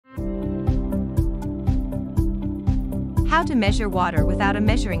How to measure water without a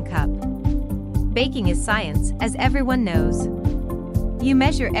measuring cup. Baking is science, as everyone knows. You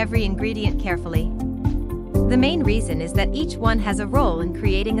measure every ingredient carefully. The main reason is that each one has a role in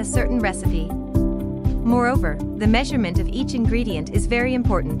creating a certain recipe. Moreover, the measurement of each ingredient is very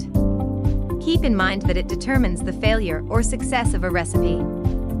important. Keep in mind that it determines the failure or success of a recipe.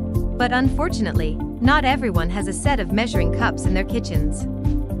 But unfortunately, not everyone has a set of measuring cups in their kitchens.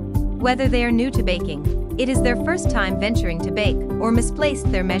 Whether they are new to baking, it is their first time venturing to bake, or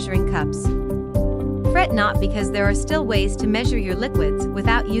misplaced their measuring cups. Fret not, because there are still ways to measure your liquids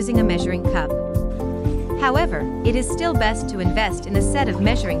without using a measuring cup. However, it is still best to invest in a set of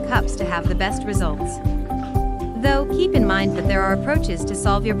measuring cups to have the best results. Though, keep in mind that there are approaches to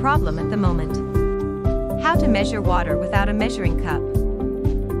solve your problem at the moment. How to measure water without a measuring cup.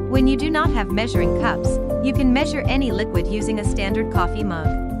 When you do not have measuring cups, you can measure any liquid using a standard coffee mug.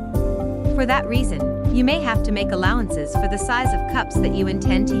 For that reason, you may have to make allowances for the size of cups that you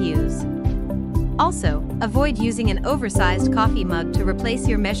intend to use. Also, avoid using an oversized coffee mug to replace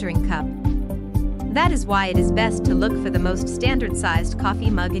your measuring cup. That is why it is best to look for the most standard-sized coffee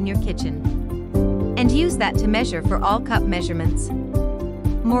mug in your kitchen, and use that to measure for all cup measurements.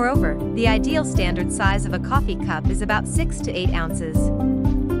 Moreover, the ideal standard size of a coffee cup is about 6 to 8 ounces.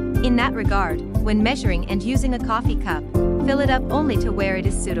 In that regard, when measuring and using a coffee cup, fill it up only to where it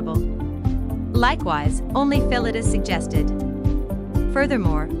is suitable. Likewise, only fill it as suggested.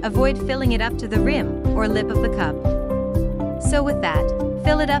 Furthermore, avoid filling it up to the rim or lip of the cup. So with that,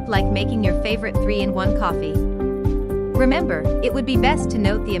 fill it up like making your favorite 3-in-1 coffee. Remember, it would be best to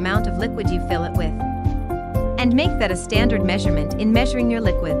note the amount of liquid you fill it with, and make that a standard measurement in measuring your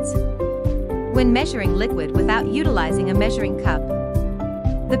liquids. When measuring liquid without utilizing a measuring cup,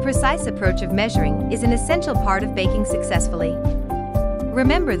 the precise approach of measuring is an essential part of baking successfully.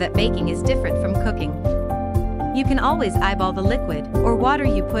 Remember that baking is different from cooking. You can always eyeball the liquid or water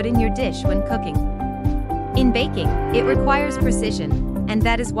you put in your dish when cooking. In baking, it requires precision, and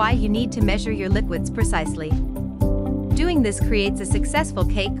that is why you need to measure your liquids precisely. Doing this creates a successful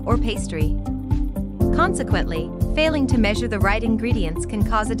cake or pastry. Consequently, failing to measure the right ingredients can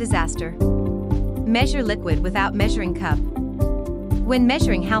cause a disaster. Measure liquid without measuring cup. When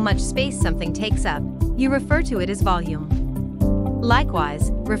measuring how much space something takes up, you refer to it as volume.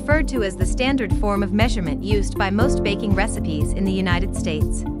 Likewise, referred to as the standard form of measurement used by most baking recipes in the United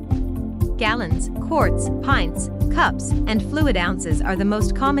States. Gallons, quarts, pints, cups, and fluid ounces are the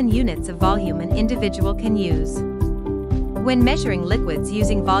most common units of volume an individual can use. When measuring liquids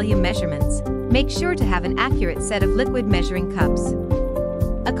using volume measurements, make sure to have an accurate set of liquid measuring cups.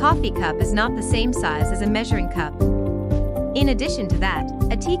 A coffee cup is not the same size as a measuring cup. In addition to that,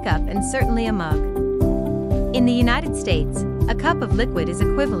 a teacup and certainly a mug. In the United States, a cup of liquid is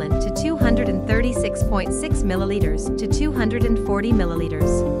equivalent to 236.6 milliliters to 240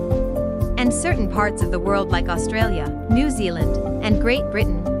 milliliters. And certain parts of the world like Australia, New Zealand, and Great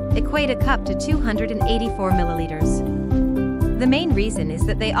Britain equate a cup to 284 milliliters. The main reason is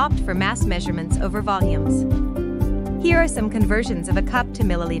that they opt for mass measurements over volumes. Here are some conversions of a cup to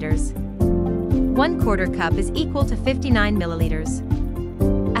milliliters. 1/4 cup is equal to 59 milliliters.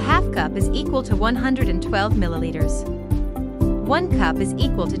 A half cup is equal to 112 milliliters. 1 cup is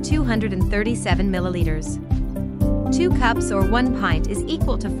equal to 237 milliliters. 2 cups or 1 pint is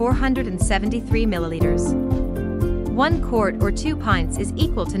equal to 473 milliliters. 1 quart or 2 pints is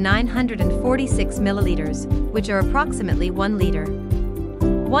equal to 946 milliliters, which are approximately 1 liter.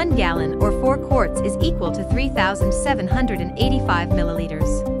 1 gallon or 4 quarts is equal to 3,785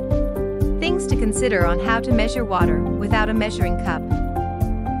 milliliters. Things to consider on how to measure water without a measuring cup.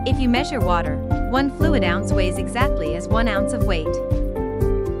 If you measure water, 1 fluid ounce weighs exactly as 1 ounce of weight.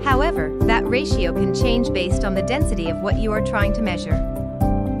 However, that ratio can change based on the density of what you are trying to measure.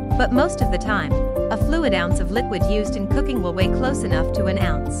 But most of the time, a fluid ounce of liquid used in cooking will weigh close enough to 1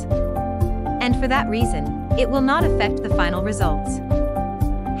 ounce. And for that reason, it will not affect the final results.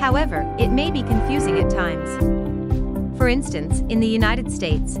 However, it may be confusing at times. For instance, in the United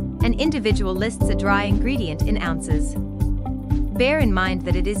States, an individual lists a dry ingredient in ounces. Bear in mind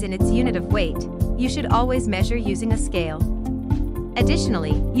that it is in its unit of weight. You should always measure using a scale.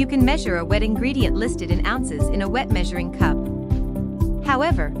 Additionally, you can measure a wet ingredient listed in ounces in a wet measuring cup.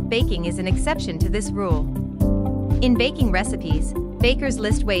 However, baking is an exception to this rule. In baking recipes, bakers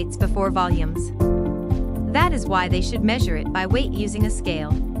list weights before volumes. That is why they should measure it by weight using a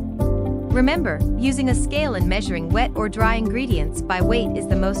scale. Remember, using a scale and measuring wet or dry ingredients by weight is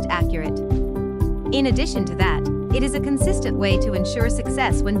the most accurate. In addition to that, it is a consistent way to ensure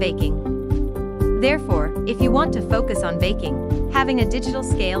success when baking. Therefore, if you want to focus on baking, having a digital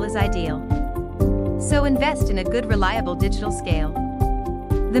scale is ideal. So invest in a good reliable digital scale.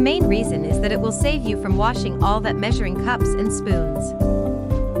 The main reason is that it will save you from washing all that measuring cups and spoons.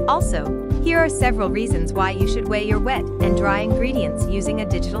 Also, here are several reasons why you should weigh your wet and dry ingredients using a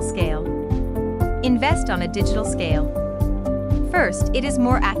digital scale. Invest on a digital scale. First, it is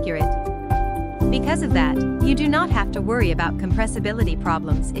more accurate. Because of that, you do not have to worry about compressibility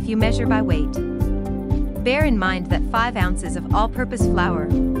problems if you measure by weight. Bear in mind that 5 ounces of all-purpose flour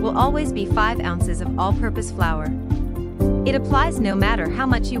will always be 5 ounces of all-purpose flour. It applies no matter how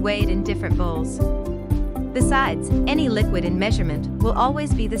much you weigh it in different bowls. Besides, any liquid in measurement will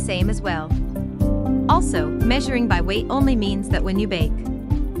always be the same as well. Also, measuring by weight only means that when you bake.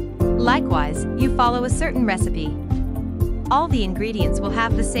 Likewise, you follow a certain recipe. All the ingredients will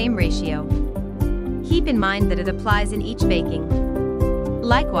have the same ratio. Keep in mind that it applies in each baking.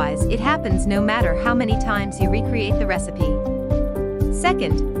 Likewise, it happens no matter how many times you recreate the recipe.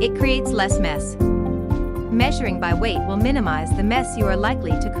 Second, it creates less mess. Measuring by weight will minimize the mess you are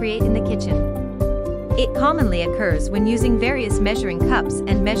likely to create in the kitchen. It commonly occurs when using various measuring cups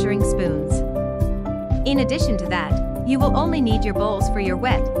and measuring spoons. In addition to that, you will only need your bowls for your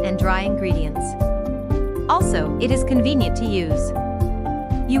wet and dry ingredients. Also, it is convenient to use.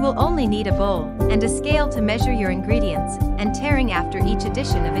 You will only need a bowl and a scale to measure your ingredients and tearing after each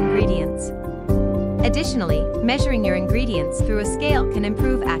addition of ingredients. Additionally, measuring your ingredients through a scale can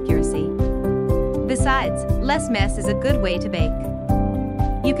improve accuracy. Besides, less mess is a good way to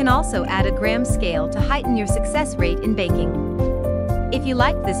bake. You can also add a gram scale to heighten your success rate in baking. If you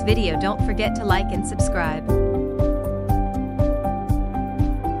liked this video, don't forget to like and subscribe.